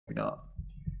not?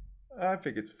 I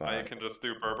think it's fine. You can just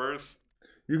do Berbers.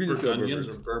 You can just go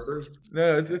onions Berbers. or Berbers.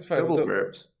 No, it's fine. Double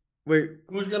Berbs. Wait,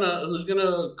 Who's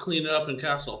gonna clean it up in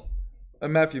Castle?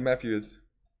 Matthew is.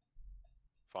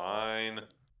 Fine.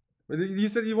 You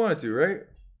said you wanted to, right?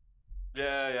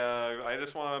 Yeah. I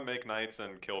just want to make knights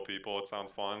and kill people. It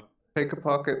sounds fun. Pick a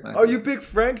pocket, man. Oh, you pick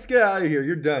Franks? Get out of here.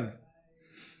 You're done.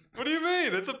 What do you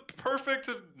mean? It's a perfect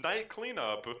night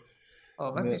cleanup.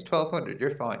 Oh, Matthew's 1200.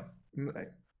 You're fine. Okay.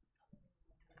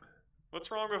 What's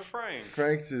wrong with Franks?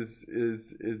 Franks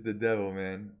is the devil,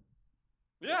 man.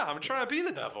 Yeah, I'm trying to be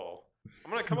the devil.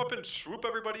 I'm gonna come up and swoop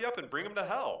everybody up and bring them to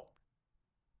hell.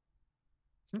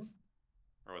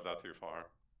 Or was that too far?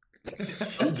 Too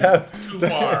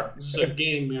far. This is a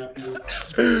game,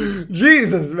 Matthew.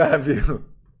 Jesus, Matthew.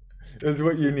 Is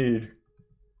what you need.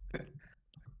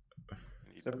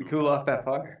 So we cool off that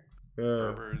fire.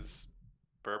 Berbers,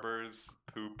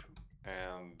 poop,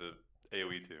 and the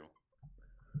AoE 2.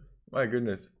 My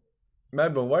goodness.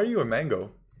 Madbone, why are you a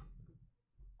mango?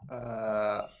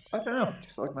 I don't know.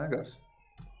 Just like mangoes.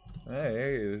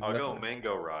 Hey, I'll go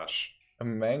Mango Rush. A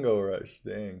mango rush,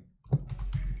 dang.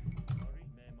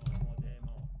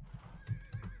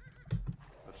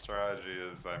 The strategy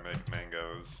is I make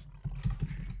mangoes.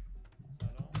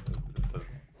 It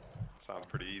sounds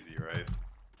pretty easy, right?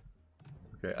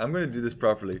 Okay, I'm gonna do this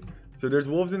properly. So there's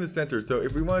wolves in the center, so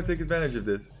if we want to take advantage of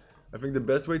this, I think the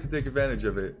best way to take advantage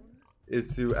of it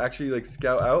is to actually like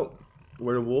scout out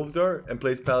where the wolves are and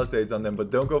place palisades on them, but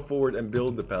don't go forward and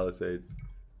build the palisades.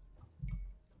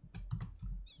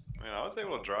 I mean, I was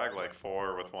able to drag like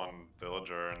 4 with one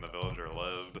villager, and the villager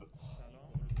lived.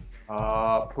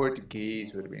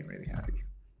 Portuguese would have been really happy.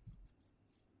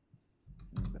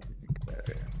 Let me think about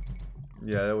it.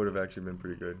 Yeah, that would have actually been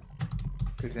pretty good.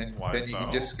 Because then Why you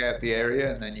can just scout the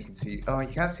area and then you can see. Oh, you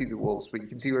can't see the wolves, but you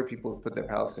can see where people have put their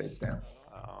palisades down.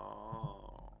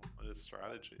 Oh, what is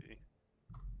strategy?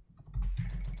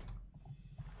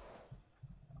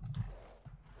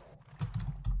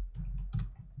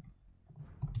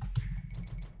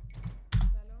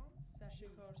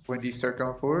 When do you start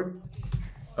going forward?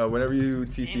 Whenever you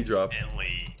TC drop.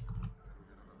 Instantly.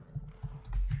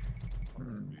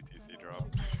 TC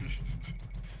drop.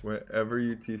 Whenever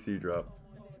you TC drop.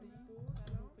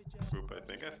 Poop, I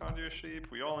think I found your sheep.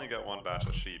 We only get one batch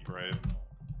of sheep, right?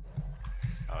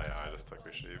 Oh yeah, I just took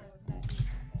your sheep. Oops.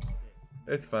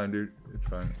 It's fine, dude. It's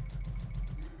fine.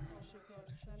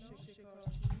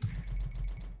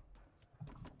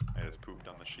 I just pooped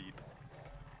on the sheep.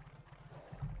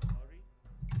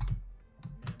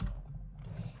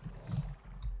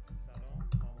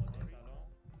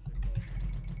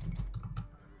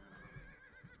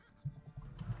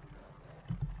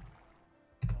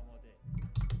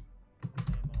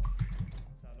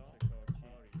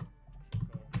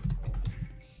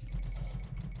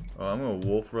 Oh, I'm gonna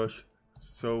wolf rush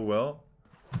so well.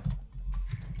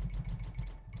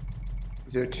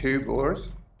 Is there 2 boars?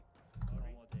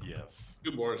 Yes.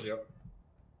 2 boars, yep.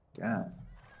 Damn.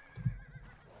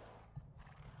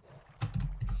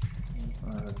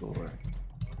 What a boar.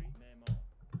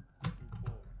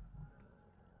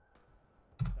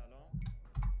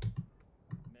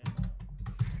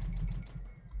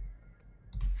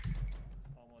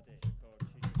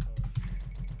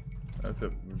 That's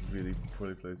a really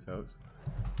poorly placed house.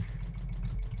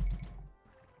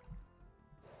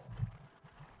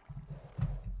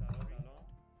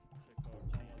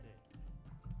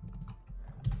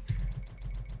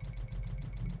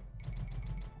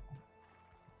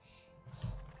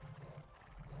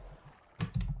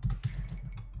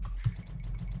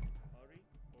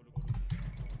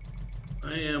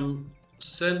 I am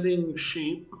sending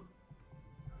sheep.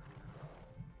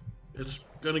 It's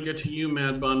gonna get to you,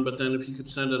 Mad Bun, but then if you could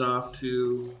send it off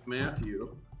to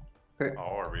Matthew. Okay. Oh,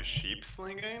 are we sheep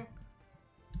slinging?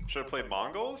 Should have played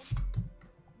Mongols?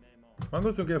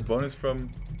 Mongols don't get a bonus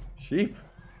from sheep.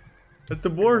 That's the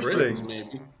boar sling.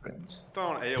 Maybe.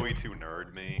 Don't AoE 2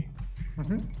 nerd me.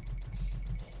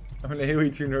 I'm an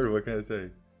AoE 2 nerd, what can I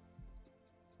say?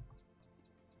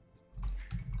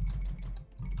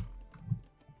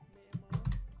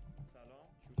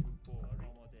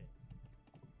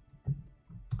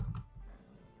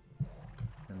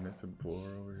 I miss a boar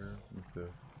over here. Miss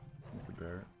a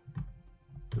bear. I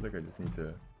feel like I just need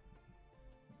to.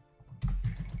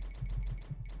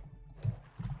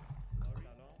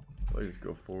 I'll just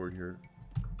go forward here.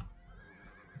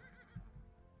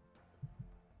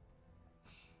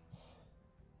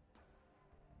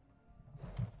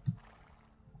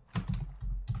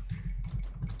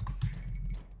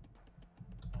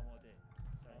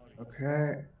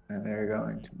 Okay, and they're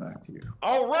going to Matthew.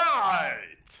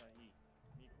 Alright!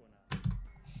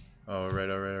 Alright,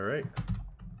 alright, alright.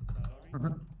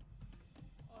 Alright.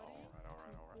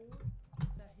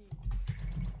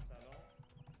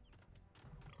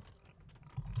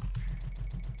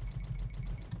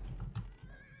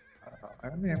 I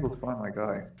haven't been able to find my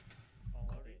guy.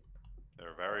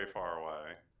 They're very far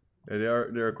away. Yeah,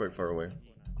 they are quite far away.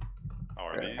 Oh,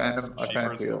 are Yeah, these I found him. I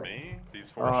found sheepers Teal. for me? These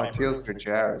 4 Oh, sheepers? Teal's for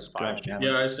Jars. 5 God damn it.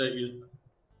 Yeah, I said you.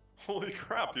 Holy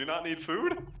crap, do you not need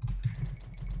food?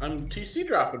 I'm TC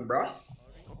dropping, bro.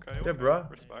 Okay, Yeah, okay. bruh.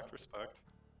 Respect, respect.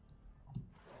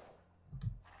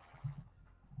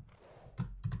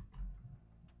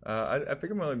 I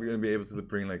think I'm only going to be able to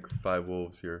bring like 5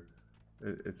 wolves here.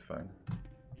 It's fine.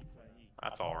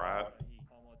 That's alright.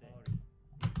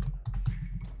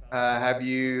 Do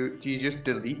you just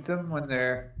delete them when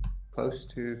they're close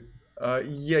to?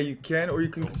 Yeah, you can, or you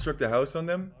can construct a house on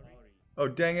them. Oh,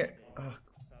 dang it. Oh,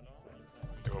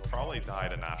 They will probably die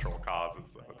to natural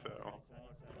causes though, too.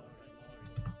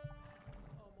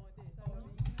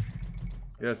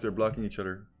 yes, they're blocking each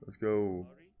other. Let's go.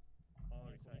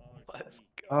 Let's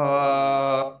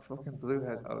go. Fucking blue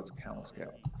has. Oh, it's Camel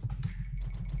Scout.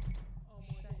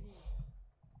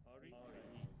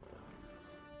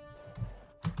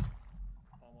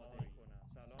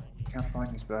 Can't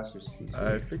find these bastards.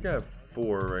 I think I have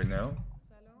 4 right now.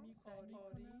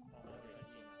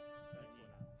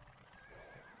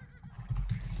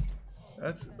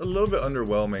 That's a little bit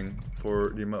underwhelming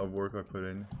for the amount of work I put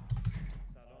in.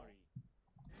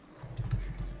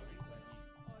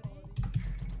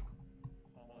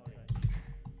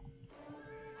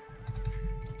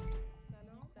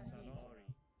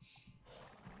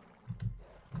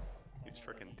 These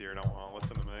freaking deer don't want to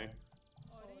listen to me.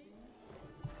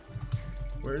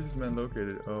 Where is this man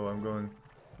located? Oh, I'm going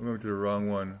to the wrong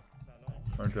one,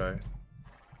 aren't I?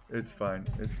 It's fine.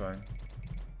 It's fine.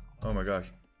 Oh my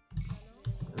gosh.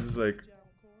 This is like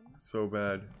so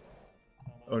bad.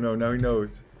 Oh no, now he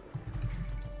knows.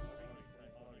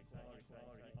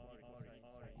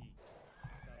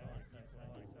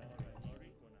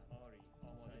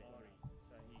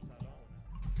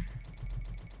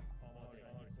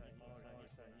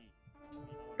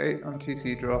 Okay, I'm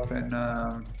TC dropping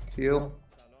Teal.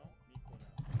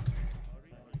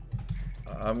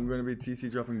 I'm gonna be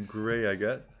TC dropping gray, I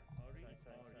guess.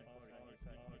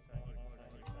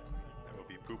 I will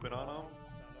be pooping on them.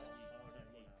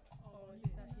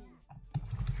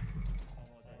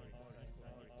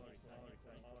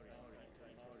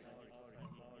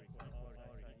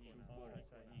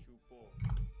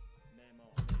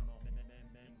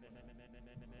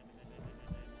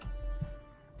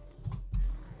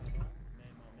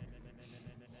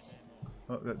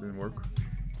 Oh, that didn't work.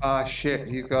 Ah, shit,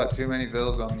 he's got too many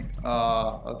vills on me.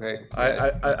 Okay.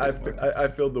 Yeah, I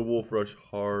filled the wolf rush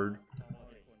hard.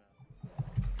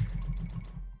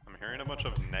 I'm hearing a bunch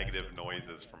of negative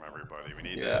noises from everybody. We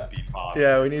need Yeah. to be positive.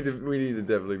 Yeah, we need to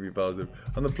definitely be positive.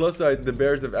 On the plus side, the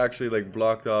bears have actually like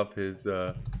blocked off his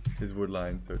wood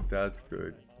line, so that's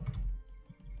good.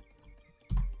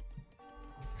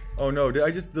 Oh no, did I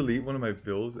just delete one of my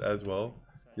vills as well?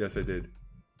 Yes, I did.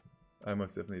 I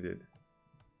most definitely did.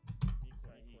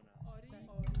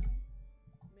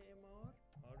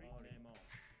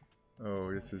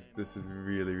 Oh, this is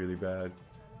really bad.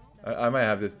 I might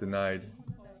have this denied.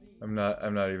 I'm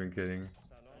not even kidding.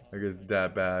 Like it's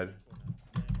that bad.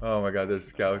 Oh my god, there's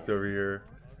scouts over here.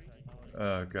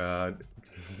 Oh god,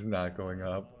 this is not going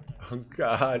up. Oh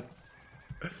god,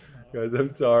 guys, I'm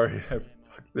sorry, I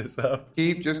fucked this up.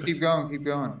 Just keep going, keep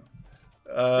going.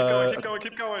 Keep going,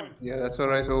 keep going. Yeah, that's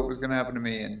what I thought was gonna happen to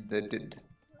me, and it didn't.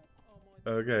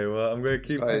 Okay, well I'm gonna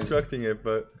keep constructing it,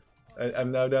 but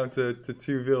I'm now down to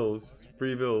 2 vills,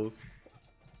 3 vills.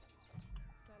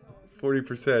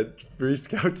 40%, 3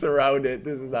 scouts around it.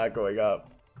 This is not going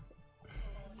up.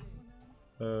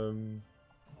 I'll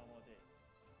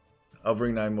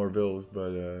bring 9 more vills,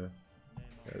 but yeah,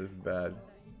 this is bad.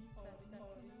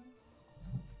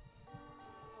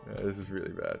 Yeah, this is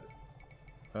really bad.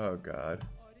 Oh god.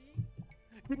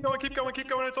 Keep going, keep going, keep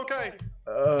going. It's okay.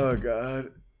 Oh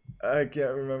god. I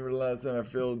can't remember the last time I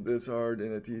filled this hard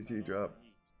in a TC drop.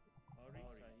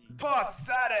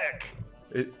 Pathetic.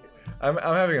 I'm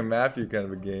having a Matthew kind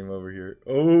of a game over here.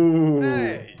 Oh.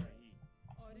 Hey.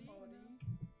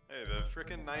 Hey, the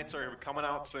freaking knights are coming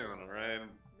out soon, alright?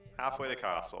 Halfway to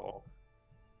castle.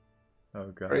 Oh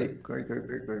god. Great.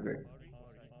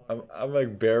 I'm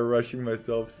like bear rushing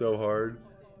myself so hard.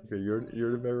 Okay, you're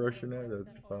the bear rusher now.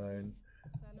 That's fine.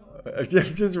 I'm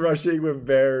just rushing with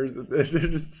bears. They're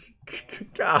just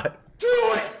God.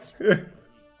 Do it!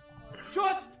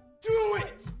 Just do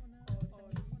it!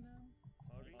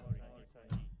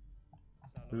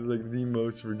 This is like the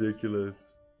most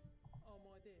ridiculous.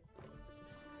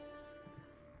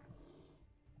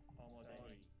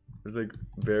 There's like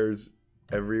bears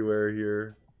everywhere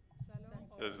here.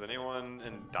 Is anyone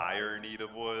in dire need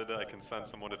of wood? I can send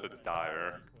some wood if it's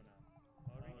dire.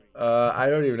 I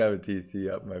don't even have a TC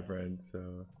up, my friend,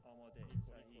 so...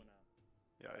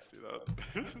 Yeah, I see that.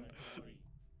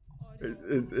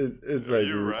 It's Are like...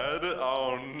 you red?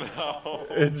 Oh no.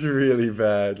 It's really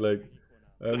bad, like...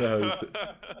 I don't know how to,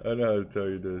 I don't know how to tell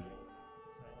you this.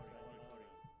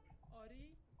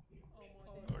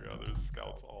 Oh god, there's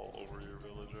scouts all over your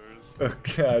villagers. Oh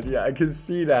god, yeah, I can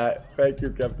see that. Thank you,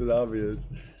 Captain Obvious.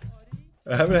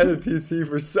 I haven't had a TC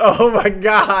for so... Oh my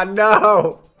god,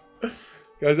 no!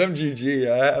 Guys, I'm GG.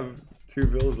 I have 2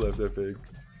 vills left, I think.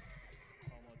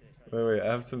 Wait, I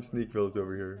have some sneak vills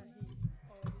over here.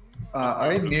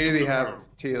 I nearly have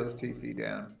Teal's TC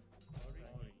down.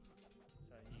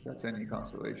 If that's any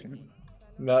consolation.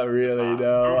 Not really,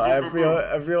 no. I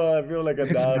feel like a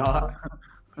It's dog. not.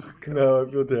 No, I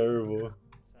feel terrible.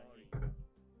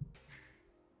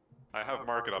 I have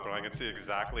market up and I can see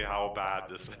exactly how bad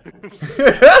this is.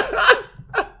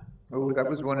 Oh, that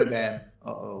was one of them.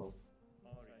 Uh-oh.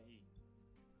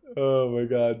 Oh my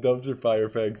god, dumpster fire,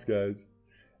 thanks guys.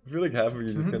 I feel like half of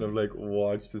you just kind of like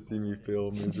watch to see me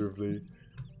fail miserably.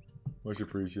 Much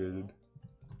appreciated.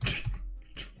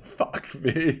 Fuck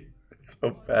me. It's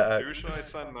so bad. Who should I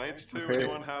send knights to? Okay.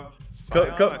 Anyone have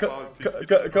Scion?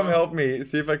 Come help me.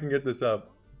 See if I can get this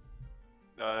up.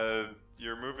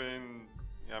 You're moving...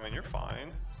 Yeah, I mean, you're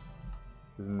fine.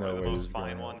 There's no Probably way the this most is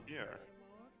fine going one up. here.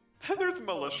 There's a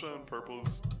militia in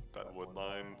purple's that wood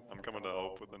line. I'm coming to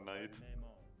help with the knight.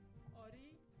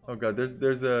 Oh god,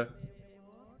 there's a...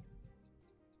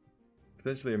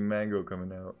 Potentially a mango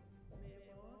coming out.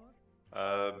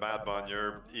 Mad Bun,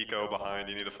 you're eco behind.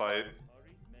 You need to fight.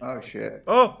 Oh shit.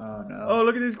 Oh! Oh no. Oh,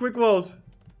 look at these quick walls!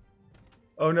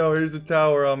 Oh no, here's a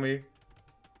tower on me.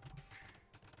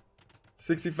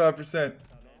 65%.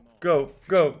 Go,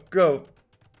 go, go!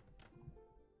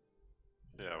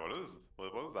 Yeah, what is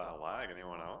that lag?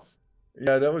 Anyone else?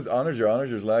 Yeah, that was Onager.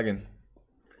 Onager's lagging.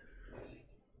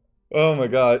 Oh my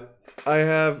god. I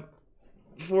have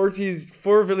 4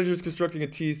 villagers constructing a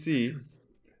TC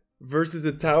versus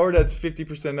a tower that's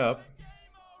 50% up.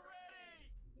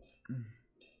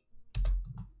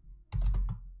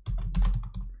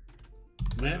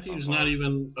 Matthew's not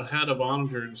even ahead of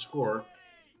Onager in score.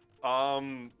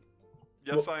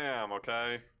 Yes I am,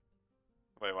 okay?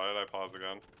 Wait, why did I pause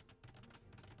again?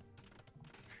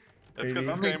 It's because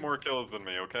 80. he's getting more kills than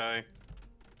me, okay?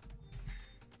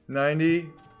 90.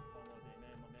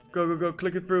 Go, go, go.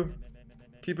 Click it through.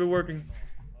 Keep it working.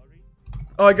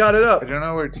 Oh, I got it up. I don't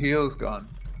know where Teal's gone.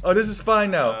 Oh, this is fine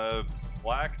now.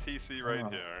 Black TC right Oh.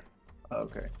 here.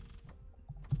 Okay.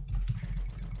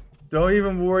 Don't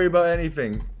even worry about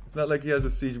anything. It's not like he has a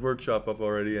siege workshop up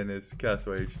already in his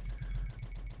castle age.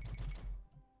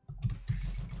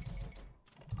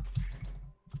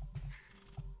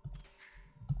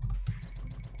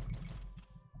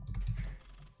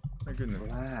 My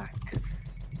goodness. Black.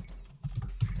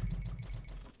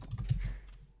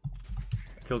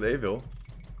 Killed Avil.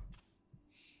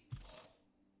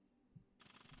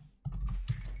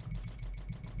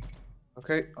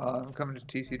 Okay, I'm coming to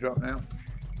TC drop now.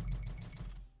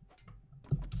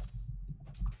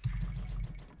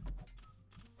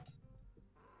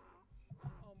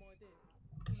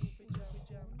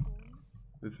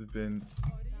 This has been...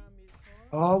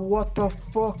 Oh, what the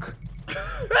fuck?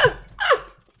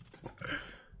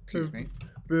 Excuse me.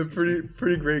 Been a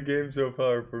pretty great game so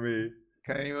far for me.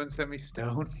 Can anyone send me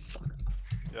stone?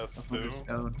 Yes, I want who?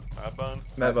 stone. Mad Bun?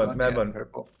 Mad Bun, Mad Yeah, Bun.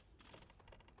 purple.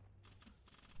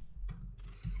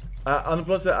 On the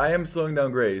plus side, I am slowing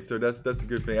down gray, so that's a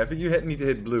good thing. I think you need to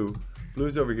hit blue.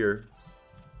 Blue's over here.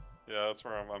 Yeah, that's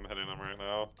where I'm hitting him right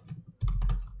now.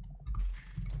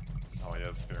 Oh, he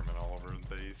has spearmen all over his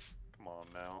base. Come on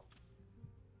now.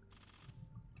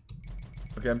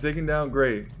 Okay, I'm taking down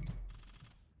gray.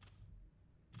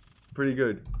 Pretty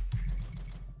good.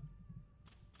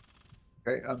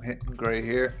 Okay, I'm hitting gray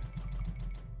here.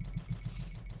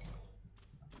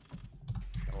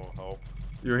 That will help.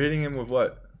 You're hitting him with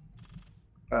what?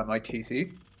 My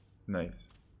TC.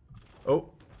 Nice. Oh.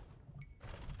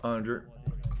 Onager.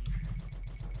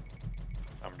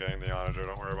 I'm getting the onager,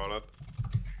 don't worry about it.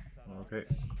 Okay.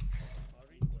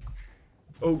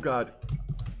 Oh god.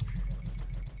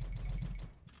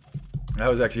 That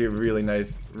was actually a really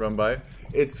nice run by.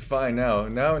 It's fine now.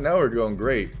 Now we're going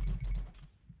great.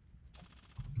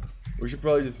 We should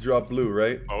probably just drop blue,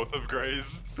 right? Both of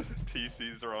Gray's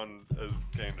TCs are on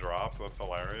getting dropped. That's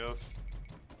hilarious.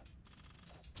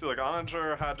 See, like,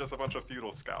 Oninger had just a bunch of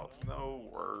feudal scouts. No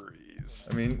worries.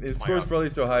 I mean, his My score's God. probably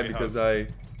so high He because has I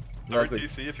Third lost like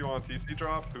TC if you want a TC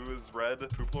drop. Who is red?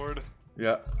 Poop Lord?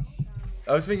 yeah.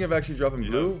 I was thinking of actually dropping He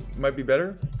blue. does. Might be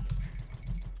better.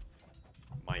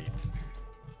 Might.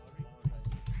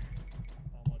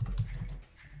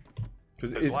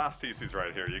 Because His last TC's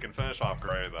right here. You can finish off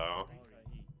gray though.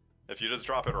 If you just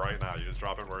drop it right now, you just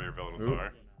drop it where your villains Oop.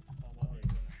 are.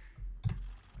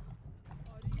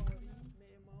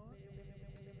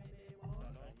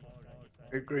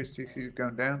 Big Grace TC is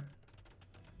going down.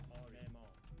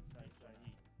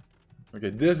 okay,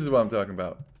 this is what I'm talking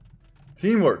about.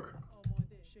 Teamwork.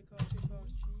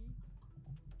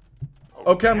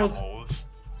 Oh, camels.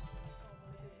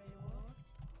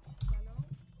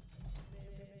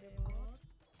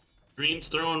 Green's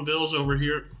throwing bills over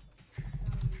here.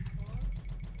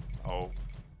 Oh.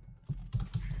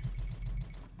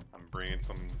 I'm bringing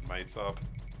some knights up.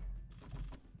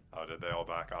 Oh, did they all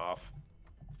back off?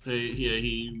 Hey, yeah,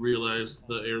 he realized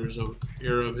the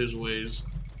error of his ways.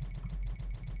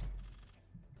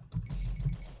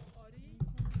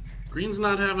 Green's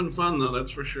not having fun though, that's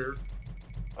for sure.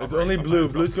 I'll It's bring only some blue.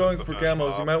 knights up Blue's just going to for finish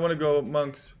camels. You off. might want to go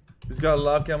monks. He's got a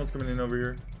lot of camels coming in over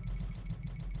here.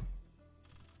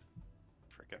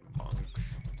 Freaking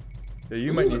monks. Yeah,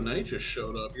 you Ooh, might a need. knight just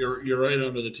showed up. You're right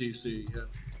under the TC. Yeah.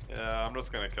 Yeah, I'm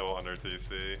just gonna kill under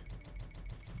TC.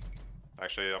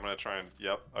 Actually, I'm gonna try and.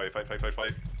 Yep. Oh,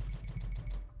 fight.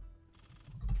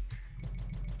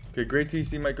 Okay, great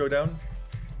TC might go down.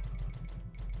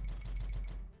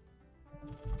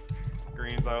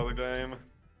 Green's out of the game.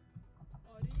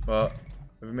 Well,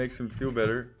 if it makes him feel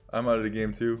better, I'm out of the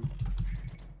game too.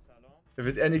 If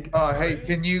it's any. Oh, hey,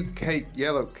 can you, Kate,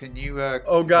 yellow, can you,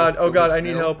 Oh god, kill I this need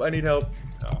mill? help, I need help.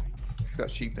 Oh, It's got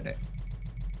sheep in it.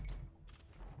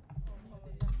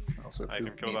 Also, I can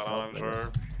poop kill needs that help, I guess.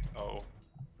 Onager. Oh.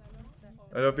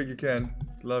 I don't think you can.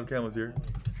 There's a lot of camels here.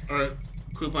 Alright,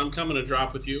 Poop, I'm coming to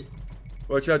drop with you.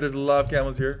 Watch out, there's a lot of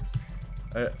camels here.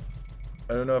 I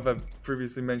don't know if I've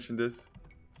previously mentioned this,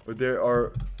 but there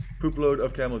are poop load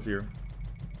of camels here.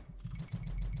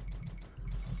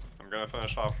 I'm gonna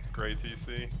finish off gray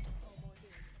TC.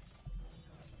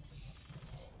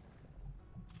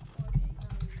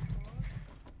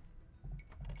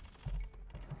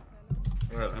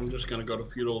 Alright, I'm just gonna go to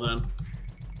feudal then.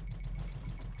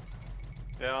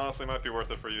 Yeah, honestly, might be worth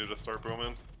it for you to just start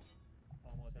booming.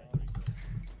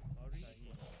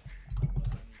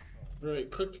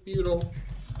 Alright, click feudal.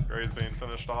 Gray's being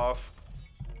finished off.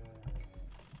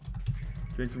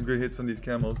 Getting some good hits on these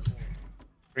camels.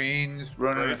 Green's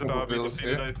running a Gray's couple about to be bills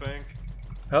defeated, here. I think.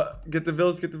 Get the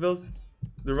vills, get the vills.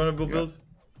 The runnable Yeah. vills.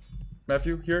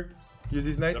 Matthew, here. Use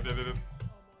these knights. Yep.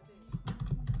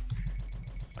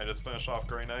 I just finished off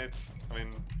gray knights. I mean,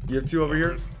 You have two over here.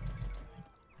 numbers.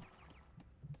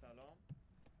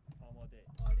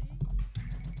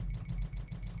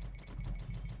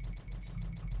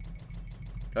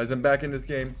 Guys, I'm back in this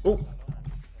game. Oh!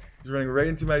 He's running right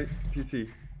into my TC.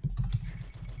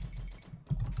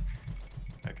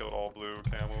 I killed all blue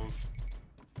camels.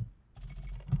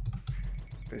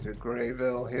 There's a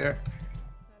Grayville here.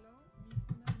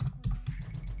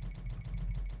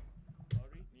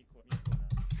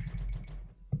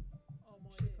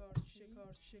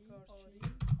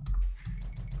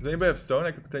 Does anybody have stone?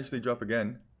 I could potentially drop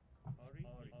again.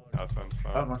 Yeah, since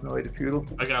I'm on the way to feudal.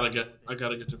 I gotta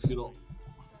get to feudal.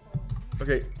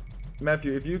 Okay,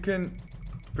 Matthew, if you can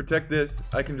protect this,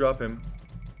 I can drop him.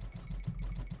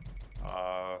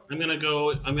 I'm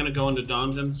gonna go into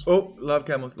dungeons. Oh, love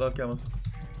camels, love camels.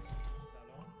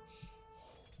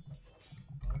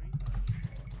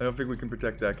 I don't think we can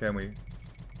protect that, can we?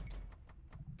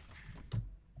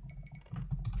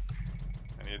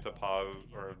 I need to pause,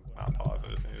 or not pause, I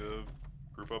just need to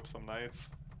group up some knights.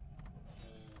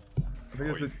 I think Oh,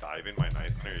 that's he's a, diving my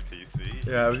knight near TC.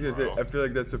 yeah, I was gonna say, Bro. I feel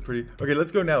like that's a pretty... Okay,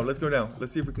 let's go now, let's go now.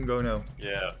 Let's see if we can go now.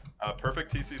 Yeah,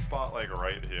 perfect TC spot like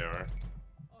right here.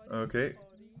 Okay.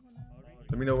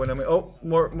 Let me know when I'm... Oh,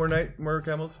 more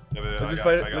camels. Yeah, Let's I just got-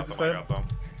 fight I it, got let's just them, fight I it. got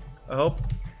them. I'll help.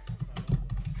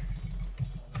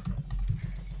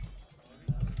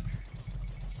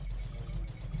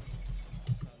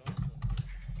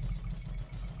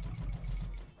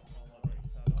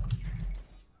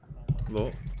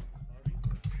 Lol.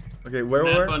 Okay, where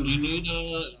Mad were we? Bun,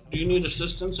 do you need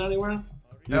assistance anywhere?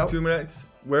 You have Nope. 2 minutes.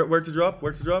 Where to drop?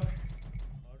 Where to drop?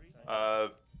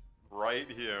 Right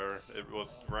here, it will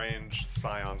range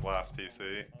Scion Blast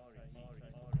TC.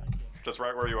 Just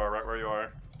right where you are, right where you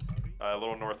are. A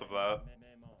little north of that.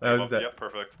 I was that. Yep,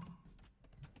 perfect.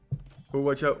 Oh,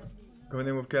 watch out. Coming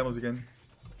in with camels again.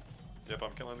 Yep,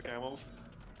 I'm killing the camels.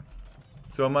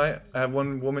 So am I. I have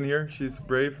one woman here. She's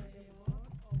brave.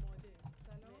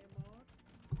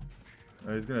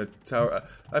 He's gonna tower.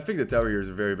 I think the tower here is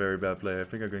a very, very bad play. I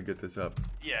think I'm gonna get this up.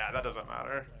 Yeah, that doesn't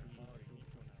matter.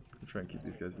 I'm trying to keep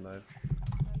these guys alive.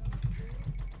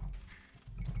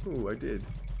 Ooh, I did.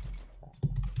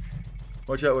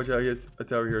 Watch out, watch out. He has a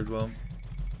tower here as well.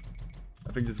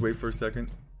 I think just wait for a second.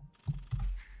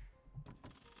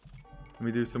 Let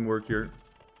me do some work here.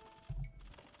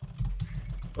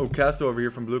 Oh, castle over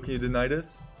here from blue. Can you deny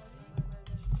this?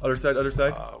 Other side, other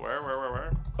side. Where?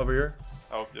 Over here.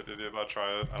 Oh, yep, I'll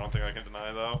try it. I don't think I can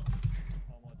deny though.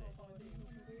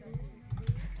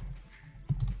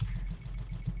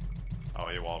 Oh,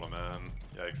 he walled him in.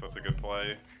 Yikes, that's a good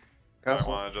play. I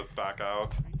Castle. want to just back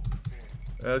out.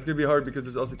 It's gonna be hard because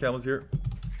there's also camels here.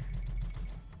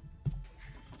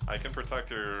 I can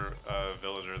protect your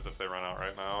villagers if they run out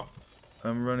right now.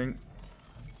 I'm running.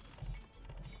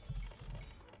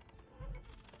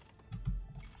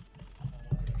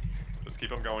 Just keep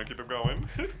them going, keep them going.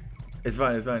 It's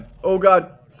fine, it's fine. Oh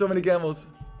god, so many camels.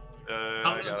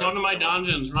 Come to my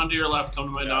dungeons. Run to your left. Come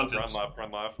to my dungeons.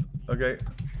 Run left. Okay.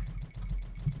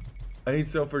 I need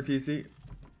stone for TC.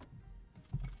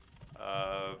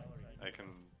 I can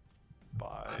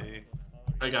buy.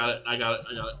 I got it.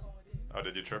 Oh,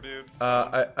 did you tribute?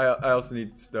 I also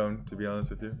need stone, to be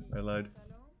honest with you. I lied.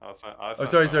 Oh,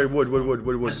 Sorry. Wood.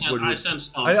 I sent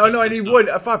stone. Oh no, I need wood.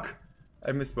 Fuck.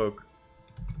 I misspoke.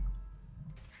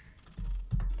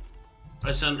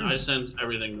 I sent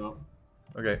everything to him.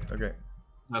 Okay.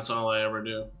 That's all I ever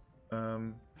do.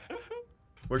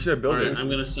 Where should I build it? I'm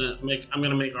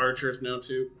gonna make archers now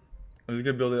too. I'm just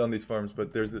gonna build it on these farms,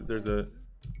 but there's a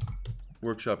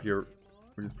workshop here,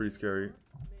 which is pretty scary.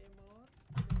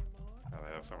 Oh,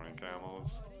 they have so many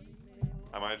camels.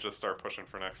 I might just start pushing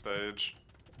for next stage.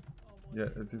 Yeah,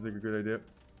 that seems like a good idea.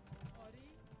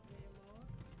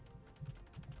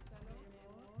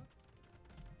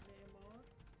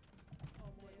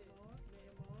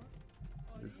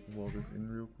 Just wall this in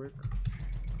real quick.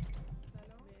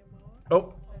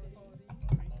 Oh!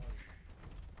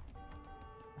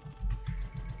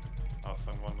 I'll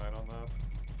send one knight on that.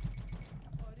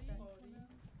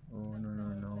 Oh no.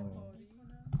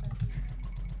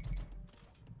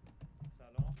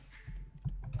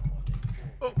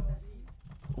 Oh!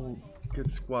 Oh, get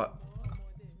squat.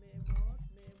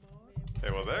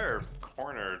 Hey, well they're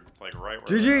cornered like right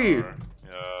where GG! they are.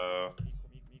 Yeah.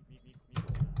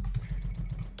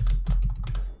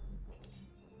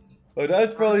 Oh,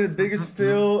 that's probably the biggest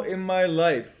fail in my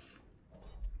life.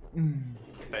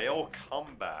 Fail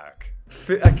comeback.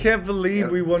 I can't believe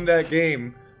we won that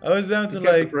game. I was down to You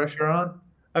kept the like. pressure on.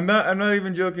 I'm not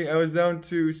even joking. I was down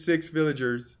to 6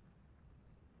 villagers.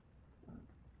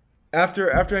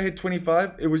 After I hit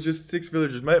 25, it was just 6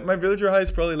 villagers. My villager high is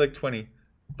probably like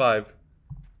 25.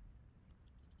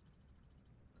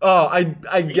 Oh,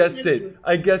 I guessed it.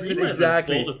 I guessed it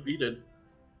exactly. Defeated.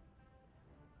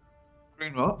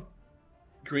 Green what?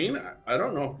 Green? I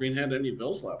don't know if Green had any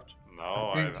bills left.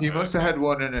 No, He must have had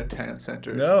one in a town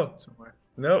center. No. Somewhere.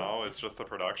 Nope. No, it's just the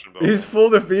production bill. He's full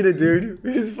defeated, dude.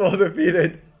 He's full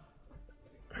defeated.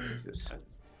 Jesus.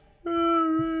 Oh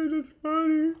man, that's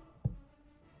funny.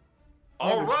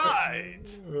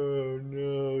 Alright! Oh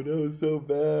no, that was so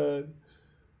bad.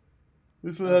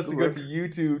 This one has to go to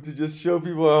YouTube to just show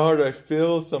people how hard I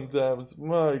feel sometimes.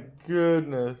 My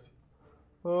goodness.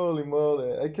 Holy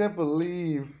moly. I can't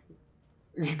believe.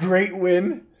 Great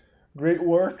win. Great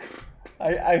work.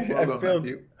 I failed.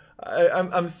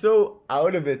 I'm so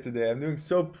out of it today. I'm doing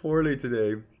so poorly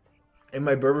today. In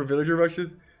my Berber villager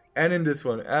rushes and in this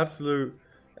one. Absolute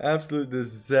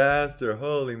disaster.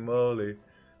 Holy moly.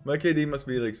 My KD must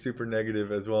be like super negative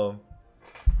as well.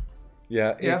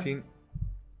 Yeah, 18.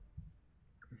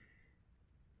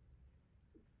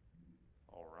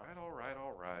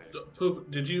 Alright.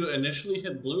 Poop, did you initially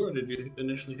hit blue or did you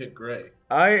initially hit gray?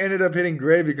 I ended up hitting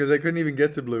gray because I couldn't even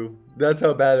get to blue. That's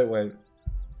how bad it went.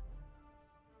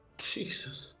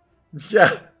 Jesus. Yeah.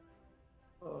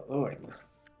 Oh,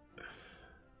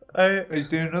 Are you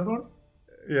doing another one?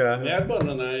 Yeah. Madbun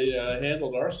and I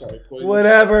handled our side quite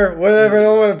Whatever. I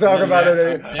don't want to talk about it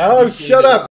anymore. Oh, shut up.